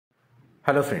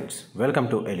Hello friends, welcome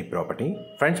to Elip Property.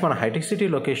 Friends, మన hitech city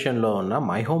లొకేషన్లో ఉన్న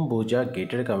my home Bhooja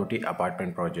gated community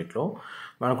apartment ప్రాజెక్ట్లో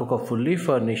మనకు ఒక fully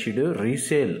furnished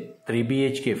resale 3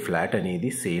 BHK flat అనేది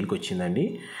సేల్కి వచ్చిందండి.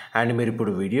 అండ్ మీరు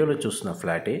ఇప్పుడు వీడియోలో చూస్తున్న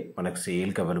ఫ్లాటే మనకు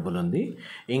సేల్కి అవైలబుల్ ఉంది.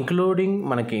 ఇంక్లూడింగ్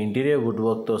మనకి ఇంటీరియర్ వుడ్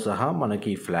వర్క్తో సహా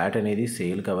మనకి ఫ్లాట్ అనేది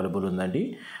సేల్కి అవైలబుల్ ఉందండి.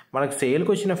 మనకు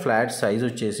సేల్కి వచ్చిన ఫ్లాట్ సైజ్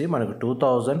వచ్చేసి మనకు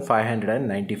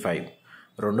 2595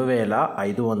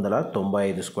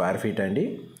 2595 స్క్వేర్ ఫీట్ అండి.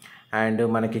 అండ్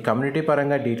మనకి కమ్యూనిటీ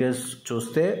పరంగా డీటెయిల్స్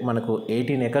చూస్తే మనకు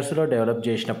 18 ఎకర్స్లో డెవలప్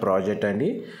చేసిన ప్రాజెక్ట్ అండి.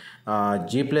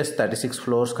 G+36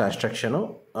 floors construction.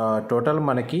 టోటల్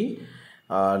మనకి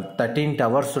 13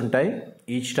 టవర్స్ ఉంటాయి.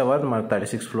 ఈచ్ టవర్ మనకు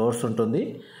 36 ఫ్లోర్స్ ఉంటుంది.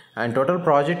 అండ్ టోటల్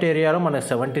ప్రాజెక్ట్ ఏరియాలో మనకు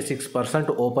 76%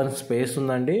 ఓపెన్ స్పేస్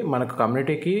ఉందండి. మనకు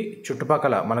కమ్యూనిటీకి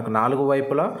చుట్టుపక్కల మనకు 4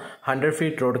 వైపులా 100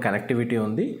 ఫీట్ రోడ్ కనెక్టివిటీ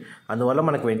ఉంది. అందువల్ల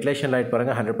మనకు వెంటిలేషన్ లైట్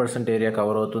పరంగా 100% ఏరియా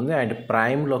కవర్ అవుతుంది. అండ్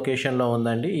ప్రైమ్ లొకేషన్లో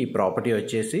ఉందండి ఈ ప్రాపర్టీ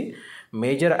వచ్చేసి.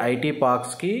 మేజర్ ఐటీ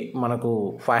పార్క్స్కి మనకు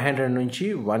 500 నుంచి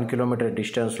 1 కిలోమీటర్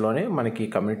డిస్టెన్స్లోనే మనకి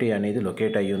కమ్యూనిటీ అనేది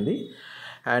లొకేట్ అయ్యి ఉంది.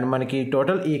 అండ్ మనకి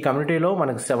టోటల్ ఈ కమ్యూనిటీలో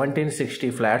మనకు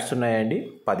 1760 ఫ్లాట్స్ ఉన్నాయండి.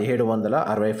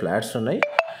 1760 ఫ్లాట్స్ ఉన్నాయి.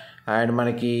 అండ్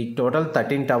మనకి టోటల్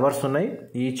 13 టవర్స్ ఉన్నాయి.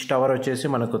 ఈచ్ టవర్ వచ్చేసి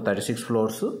మనకు 36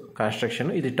 ఫ్లోర్స్ కన్స్ట్రక్షన్.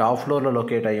 ఇది టాప్ ఫ్లోర్లో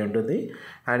లొకేట్ అయ్యి ఉంటుంది.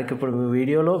 అండ్ ఇప్పుడు మీ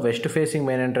వీడియోలో వెస్ట్ ఫేసింగ్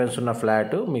మెయిన్ ఎంట్రన్స్ ఉన్న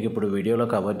ఫ్లాట్ మీకు ఇప్పుడు వీడియోలో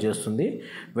కవర్ చేస్తుంది.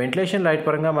 వెంటిలేషన్ లైట్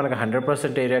పరంగా మనకు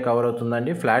 100% ఏరియా కవర్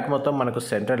అవుతుందండి. ఫ్లాట్ మొత్తం మనకు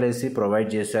సెంట్రల్ ఏసీ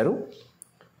ప్రొవైడ్ చేశారు.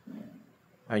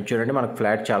 అండ్ చూడండి మనకు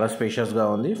ఫ్లాట్ చాలా స్పేషియస్గా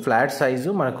ఉంది. ఫ్లాట్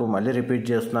సైజు మనకు మళ్ళీ రిపీట్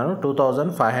చేస్తున్నాను,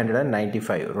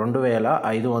 2595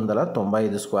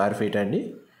 2595 స్క్వేర్ ఫీట్ అండి.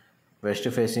 వెస్ట్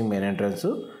ఫేసింగ్ మెయిన్ ఎంట్రన్స్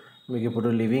మీకు ఇప్పుడు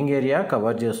లివింగ్ ఏరియా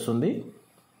కవర్ చేస్తుంది.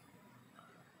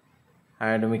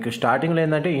 అండ్ మీకు స్టార్టింగ్లో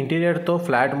ఏంటంటే ఇంటీరియర్తో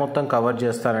ఫ్లాట్ మొత్తం కవర్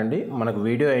చేస్తారండి. మనకు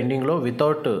వీడియో ఎండింగ్లో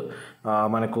వితౌట్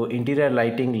మనకు ఇంటీరియర్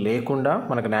లైటింగ్ లేకుండా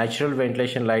మనకు న్యాచురల్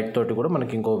వెంటిలేషన్ లైట్ తోటి కూడా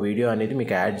మనకి ఇంకో వీడియో అనేది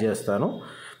మీకు యాడ్ చేస్తాను.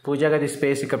 పూజా గది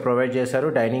స్పేస్ ఇక్కడ ప్రొవైడ్ చేశారు.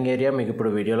 డైనింగ్ ఏరియా మీకు ఇప్పుడు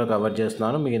వీడియోలో కవర్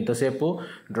చేస్తున్నాను. మీకు ఇంతసేపు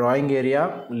డ్రాయింగ్ ఏరియా,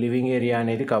 లివింగ్ ఏరియా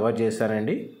అనేది కవర్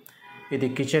చేశానండి. ఇది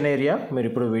కిచెన్ ఏరియా మీరు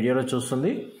ఇప్పుడు వీడియోలో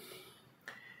చూస్తుంది.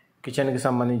 కిచెన్కి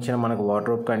సంబంధించిన మనకు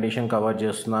వార్డ్రోబ్ కండిషన్ కవర్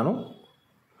చేస్తున్నాను.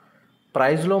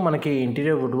 ప్రైస్లో మనకి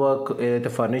ఇంటీరియర్ వుడ్ వర్క్ ఏదైతే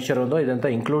ఫర్నిచర్ ఉందో ఇదంతా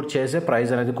ఇంక్లూడ్ చేసే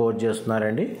ప్రైస్ అనేది కోట్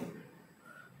చేస్తున్నారండి.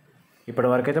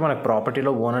 ఇప్పటివరకు అయితే మనకు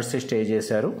ప్రాపర్టీలో ఓనర్స్ స్టే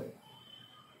చేశారు.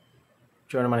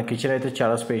 చూడండి మన కిచెన్ అయితే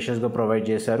చాలా స్పేషియస్గా ప్రొవైడ్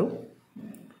చేశారు.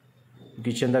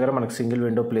 కిచెన్ దగ్గర మనకు సింగిల్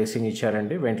విండో ప్లేసింగ్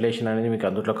ఇచ్చారండి. వెంటిలేషన్ అనేది మీకు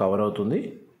అందులో కవర్ అవుతుంది.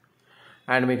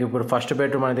 అండ్ మీకు ఇప్పుడు ఫస్ట్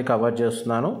బెడ్రూమ్ అనేది కవర్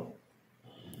చేస్తున్నాను.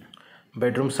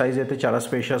 బెడ్రూమ్ సైజ్ అయితే చాలా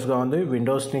స్పేషియస్గా ఉంది.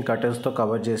 విండోస్ని కర్టెన్స్తో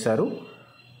కవర్ చేశారు.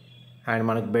 అండ్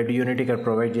మనకు బెడ్ యూనిట్ ఇక్కడ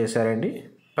ప్రొవైడ్ చేశారండి.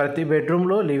 ప్రతి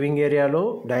బెడ్రూమ్లో లివింగ్ ఏరియాలో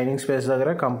డైనింగ్ స్పేస్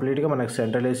దగ్గర కంప్లీట్గా మనకు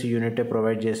సెంట్రల్ ఏసీ యూనిటే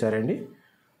ప్రొవైడ్ చేశారండి.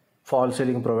 ఫాల్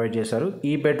సీలింగ్ ప్రొవైడ్ చేశారు.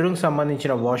 ఈ బెడ్రూమ్కి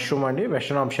సంబంధించిన వాష్రూమ్ అండి.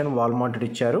 వెస్టర్న్ ఆప్షన్ వాల్ మౌంటెడ్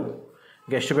ఇచ్చారు.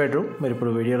 గెస్ట్ బెడ్రూమ్ మీరు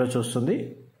ఇప్పుడు వీడియోలో చూస్తుంది.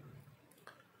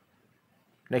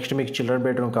 నెక్స్ట్ మీకు చిల్డ్రన్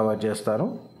బెడ్రూమ్ కవర్ చేస్తాను.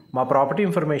 మా ప్రాపర్టీ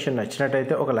ఇన్ఫర్మేషన్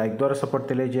నచ్చినట్టయితే ఒక లైక్ ద్వారా సపోర్ట్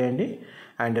తెలియజేయండి.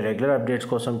 అండ్ రెగ్యులర్ అప్డేట్స్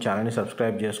కోసం ఛానల్ని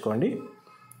సబ్స్క్రైబ్ చేసుకోండి.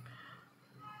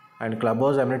 అండ్ క్లబ్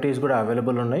హౌస్ అమ్యూనిటీస్ కూడా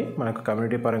అవైలబుల్ ఉన్నాయి. మనకు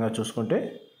కమ్యూనిటీ పరంగా చూసుకుంటే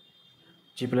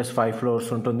G+5 ఫ్లోర్స్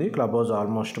ఉంటుంది క్లబ్ హౌస్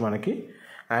ఆల్మోస్ట్ మనకి.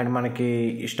 అండ్ మనకి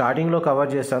స్టార్టింగ్లో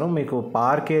కవర్ చేశాను. మీకు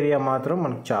పార్క్ ఏరియా మాత్రం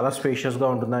మనకు చాలా స్పేషియస్గా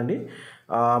ఉంటుందండి.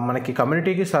 మనకి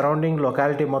కమ్యూనిటీకి సరౌండింగ్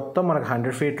లొకాలిటీ మొత్తం మనకు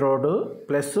 100 ఫీట్ రోడ్డు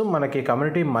ప్లస్ మనకి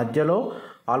కమ్యూనిటీ మధ్యలో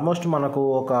ఆల్మోస్ట్ మనకు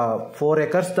ఒక 4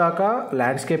 ఎకర్స్ దాకా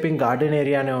ల్యాండ్స్కేపింగ్ గార్డెన్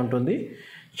ఏరియానే ఉంటుంది.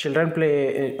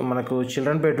 మనకు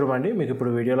చిల్డ్రన్ బెడ్రూమ్ అండి మీకు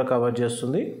ఇప్పుడు వీడియోలో కవర్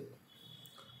చేస్తుంది.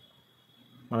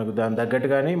 మనకు దాని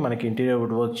తగ్గట్టుగానే మనకి ఇంటీరియర్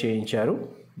వుడ్ వర్క్ చేయించారు.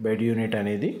 బెడ్ యూనిట్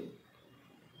అనేది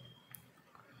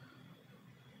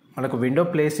మనకు విండో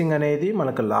ప్లేసింగ్ అనేది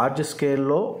మనకు లార్జ్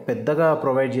స్కేల్లో పెద్దగా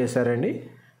ప్రొవైడ్ చేశారండి.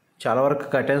 చాలా వరకు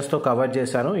కర్టెన్స్తో కవర్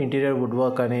చేశాను. ఇంటీరియర్ వుడ్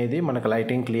వర్క్ అనేది మనకు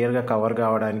లైటింగ్ క్లియర్గా కవర్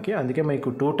కావడానికి, అందుకే మీకు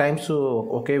 2 టైమ్స్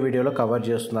ఒకే వీడియోలో కవర్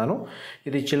చేస్తున్నాను.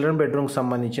 ఇది చిల్డ్రన్ బెడ్రూమ్కి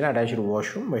సంబంధించిన attached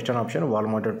washroom. Western option wall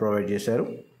mounted provide చేశారు.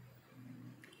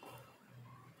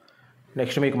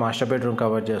 నెక్స్ట్ మీకు మాస్టర్ బెడ్రూమ్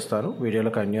కవర్ చేస్తాను.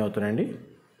 వీడియోలో కంటిన్యూ అవుతుందండి.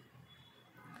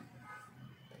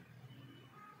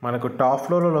 మనకు టాప్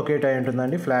ఫ్లోర్లో లొకేట్ అయి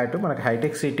ఉంటుందండి ఫ్లాట్. మనకు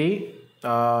హైటెక్ సిటీ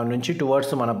నుంచి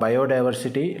టువర్డ్స్ మన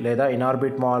బయోడైవర్సిటీ లేదా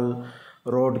ఇనార్బిట్ మాల్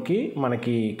రోడ్కి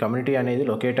మనకి కమ్యూనిటీ అనేది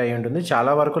లొకేట్ అయి ఉంటుంది.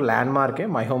 చాలా వరకు ల్యాండ్ మార్కే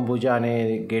మై హోమ్ భూజా అనే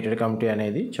గేటెడ్ కమ్యూనిటీ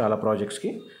అనేది చాలా ప్రాజెక్ట్స్కి.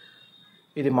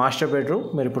 ఇది మాస్టర్ బెడ్రూమ్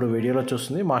మీరు ఇప్పుడు వీడియోలో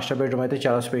చూస్తుంది. మాస్టర్ బెడ్రూమ్ అయితే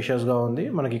చాలా స్పేషియస్గా ఉంది.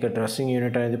 మనకి ఇక్కడ డ్రెస్సింగ్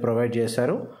యూనిట్ అనేది ప్రొవైడ్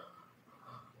చేశారు.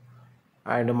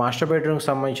 అండ్ మాస్టర్ బెడ్రూమ్కి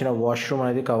సంబంధించిన వాష్రూమ్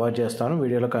అనేది కవర్ చేస్తాను.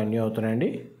 వీడియోలో కంటిన్యూ అవుతుందండి.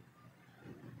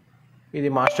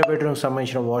 ఇది మాస్టర్ బెడ్రూమ్కి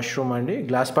సంబంధించిన వాష్రూమ్ అండి.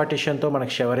 గ్లాస్ పార్టిషన్తో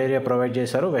మనకి షవర్ ఏరియా ప్రొవైడ్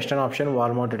చేశారు. వెస్టర్న్ ఆప్షన్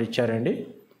వాల్ మౌంటెడ్ ఇచ్చారండి.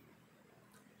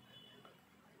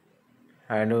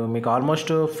 అండ్ మీకు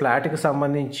ఆల్మోస్ట్ ఫ్లాట్కి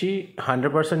సంబంధించి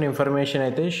 100% ఇన్ఫర్మేషన్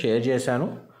అయితే షేర్ చేశాను.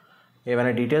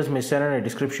 ఏమైనా డీటెయిల్స్ మిస్ అయినా నేను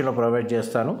డిస్క్రిప్షన్లో ప్రొవైడ్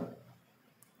చేస్తాను.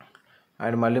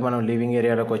 అండ్ మళ్ళీ మనం లివింగ్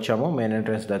ఏరియాలోకి వచ్చాము. మెయిన్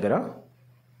ఎంట్రన్స్ దగ్గర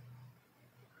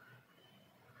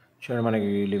చూడండి, మనకి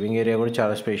లివింగ్ ఏరియా కూడా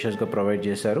చాలా స్పేషియస్గా ప్రొవైడ్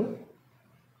చేశారు.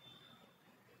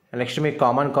 నెక్స్ట్ మీకు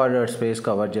కామన్ కారిడార్ స్పేస్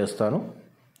కవర్ చేస్తాను.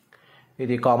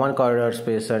 ఇది కామన్ కారిడార్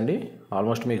స్పేస్ అండి.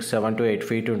 ఆల్మోస్ట్ మీకు 7 to 8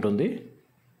 feet ఉంటుంది.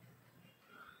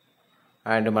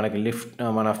 అండ్ మనకి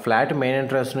మన ఫ్లాట్ మెయిన్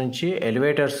ఎంట్రన్స్ నుంచి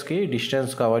ఎలివేటర్స్కి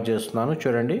డిస్టెన్స్ కవర్ చేస్తున్నాను.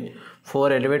 చూడండి,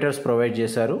 4 ఎలివేటర్స్ ప్రొవైడ్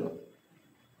చేశారు.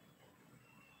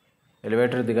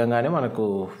 ఎలివేటర్ దిగంగానే మనకు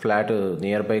ఫ్లాట్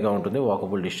నియర్ బైగా ఉంటుంది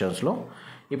వాకబుల్ డిస్టెన్స్లో.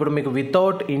 ఇప్పుడు మీకు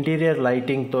వితౌట్ ఇంటీరియర్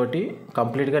లైటింగ్ తోటి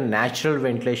కంప్లీట్గా న్యాచురల్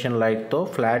వెంటిలేషన్ లైట్తో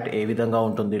ఫ్లాట్ ఏ విధంగా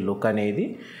ఉంటుంది లుక్ అనేది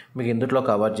మీకు ఇందులో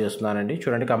కవర్ చేస్తున్నానండి.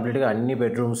 చూడండి, కంప్లీట్గా అన్ని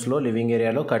బెడ్రూమ్స్లో లివింగ్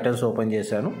ఏరియాలో కర్టన్స్ ఓపెన్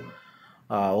చేశాను.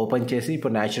 ఓపెన్ చేసి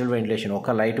ఇప్పుడు న్యాచురల్ వెంటిలేషన్,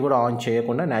 ఒక లైట్ కూడా ఆన్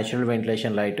చేయకుండా న్యాచురల్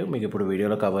వెంటిలేషన్ లైట్ మీకు ఇప్పుడు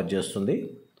వీడియోలో కవర్ చేస్తుంది.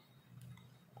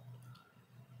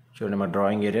 చూడండి, మా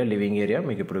డ్రాయింగ్ ఏరియా, లివింగ్ ఏరియా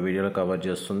మీకు ఇప్పుడు వీడియోలో కవర్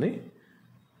చేస్తుంది.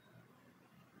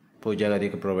 పూజా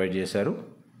గదికి ప్రొవైడ్ చేశారు.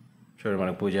 చూడండి,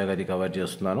 మనకు పూజా గది కవర్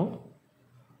చేస్తున్నాను.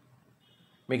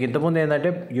 మీకు ఇంతకుముందు ఏంటంటే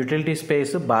యూటిలిటీ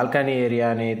స్పేస్ బాల్కనీ ఏరియా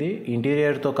అనేది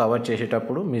ఇంటీరియర్తో కవర్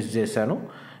చేసేటప్పుడు మిస్ చేశాను.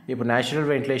 ఇప్పుడు న్యాచురల్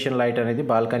వెంటిలేషన్ లైట్ అనేది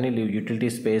బాల్కనీ యూటిలిటీ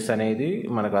స్పేస్ అనేది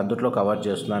మనకు అందుట్లో కవర్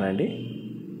చేస్తున్నానండి.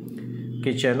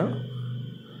 కిచెన్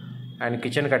అండ్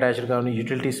కిచెన్కి అటాచ్డ్గా ఉన్న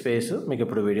యూటిలిటీ స్పేస్ మీకు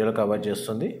ఇప్పుడు వీడియోలో కవర్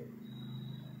చేస్తుంది.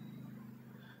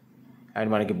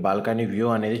 అండ్ మనకి బాల్కనీ వ్యూ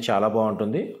అనేది చాలా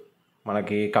బాగుంటుంది.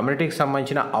 మనకి కమ్యూనిటీకి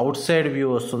సంబంధించిన అవుట్ సైడ్ వ్యూ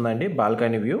వస్తుందండి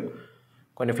బాల్కనీ వ్యూ.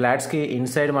 కొన్ని ఫ్లాట్స్కి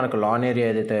ఇన్సైడ్ మనకు లాన్ ఏరియా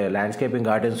ఏదైతే ల్యాండ్స్కేపింగ్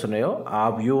గార్డెన్స్ ఉన్నాయో ఆ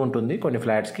వ్యూ ఉంటుంది కొన్ని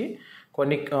ఫ్లాట్స్కి.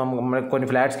 కొన్ని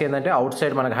ఫ్లాట్స్కి ఏంటంటే అవుట్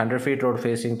సైడ్ మనకు 100 feet రోడ్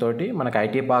ఫేసింగ్ తోటి మనకు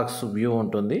ఐటీ పార్క్స్ వ్యూ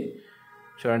ఉంటుంది.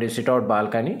 చూడండి, సిట్అవుట్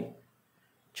బాల్కనీ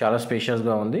చాలా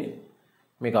స్పేషియస్గా ఉంది.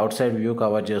 మీకు అవుట్ సైడ్ వ్యూ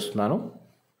కవర్ చేస్తున్నాను.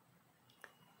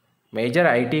 Major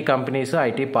IT companies,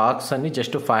 IT parks అన్ని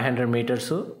జస్ట్ 500 meters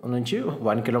నుంచి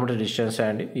 1 kilometer డిస్టెన్స్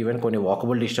అండి. ఈవెన్ కొన్ని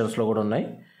వాకబుల్ డిస్టెన్స్లో కూడా ఉన్నాయి.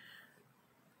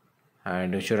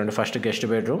 అండ్ చూడండి, ఫస్ట్ గెస్ట్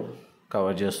బెడ్రూమ్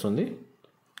కవర్ చేస్తుంది.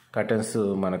 కర్టన్స్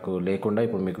మనకు లేకుండా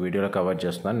ఇప్పుడు మీకు వీడియోలో కవర్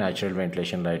చేస్తున్నాను. న్యాచురల్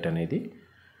వెంటిలేషన్ లైట్ అనేది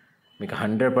మీకు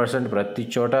 100% ప్రతి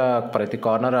చోట ప్రతి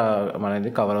కార్నర్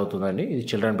అనేది కవర్ అవుతుందండి. ఇది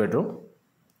చిల్డ్రన్ బెడ్రూమ్.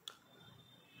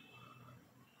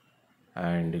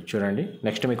 అండ్ చూడండి,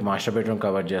 నెక్స్ట్ మీకు మాస్టర్ బెడ్రూమ్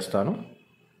కవర్ చేస్తాను.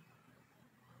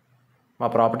 మా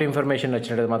ప్రాపర్టీ ఇన్ఫర్మేషన్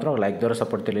నచ్చినట్టు మాత్రం ఒక లైక్ ద్వారా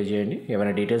సపోర్ట్ తెలియజేయండి.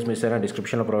 ఏమైనా డీటెయిల్స్ మిస్ అయినా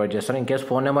డిస్క్రిప్షన్లో ప్రొవైడ్ చేస్తాను. In case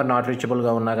phone number not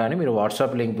రీచబుల్గా ఉన్నా కానీ మీరు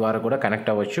వాట్సాప్ లింక్ ద్వారా కూడా కనెక్ట్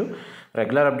అవ్వచ్చు.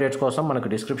 రెగ్యులర్ అప్డేట్స్ కోసం మనకు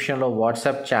డిస్క్రిప్షన్లో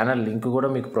వాట్సాప్ ఛానల్ లింక్ కూడా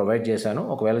మీకు ప్రొవైడ్ చేశాను.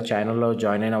 ఒకవేళ ఛానల్లో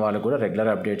జాయిన్ అయిన వాళ్ళకు కూడా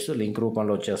రెగ్యులర్ అప్డేట్స్ లింక్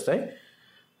రూపంలో వచ్చేస్తాయి.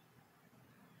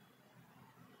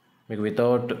 మీకు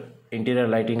వితౌట్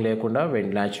ఇంటీరియర్ లైటింగ్ లేకుండా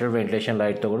న్యాచురల్ వెంటిలేషన్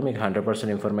లైట్తో కూడా మీకు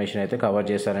 100% ఇన్ఫర్మేషన్ అయితే కవర్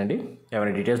చేశానండి.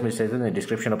 ఏమైనా డీటెయిల్స్ మిస్ అయితే నేను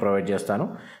డిస్క్రిప్షన్లో ప్రొవైడ్ చేస్తాను.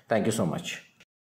 Thank you so much.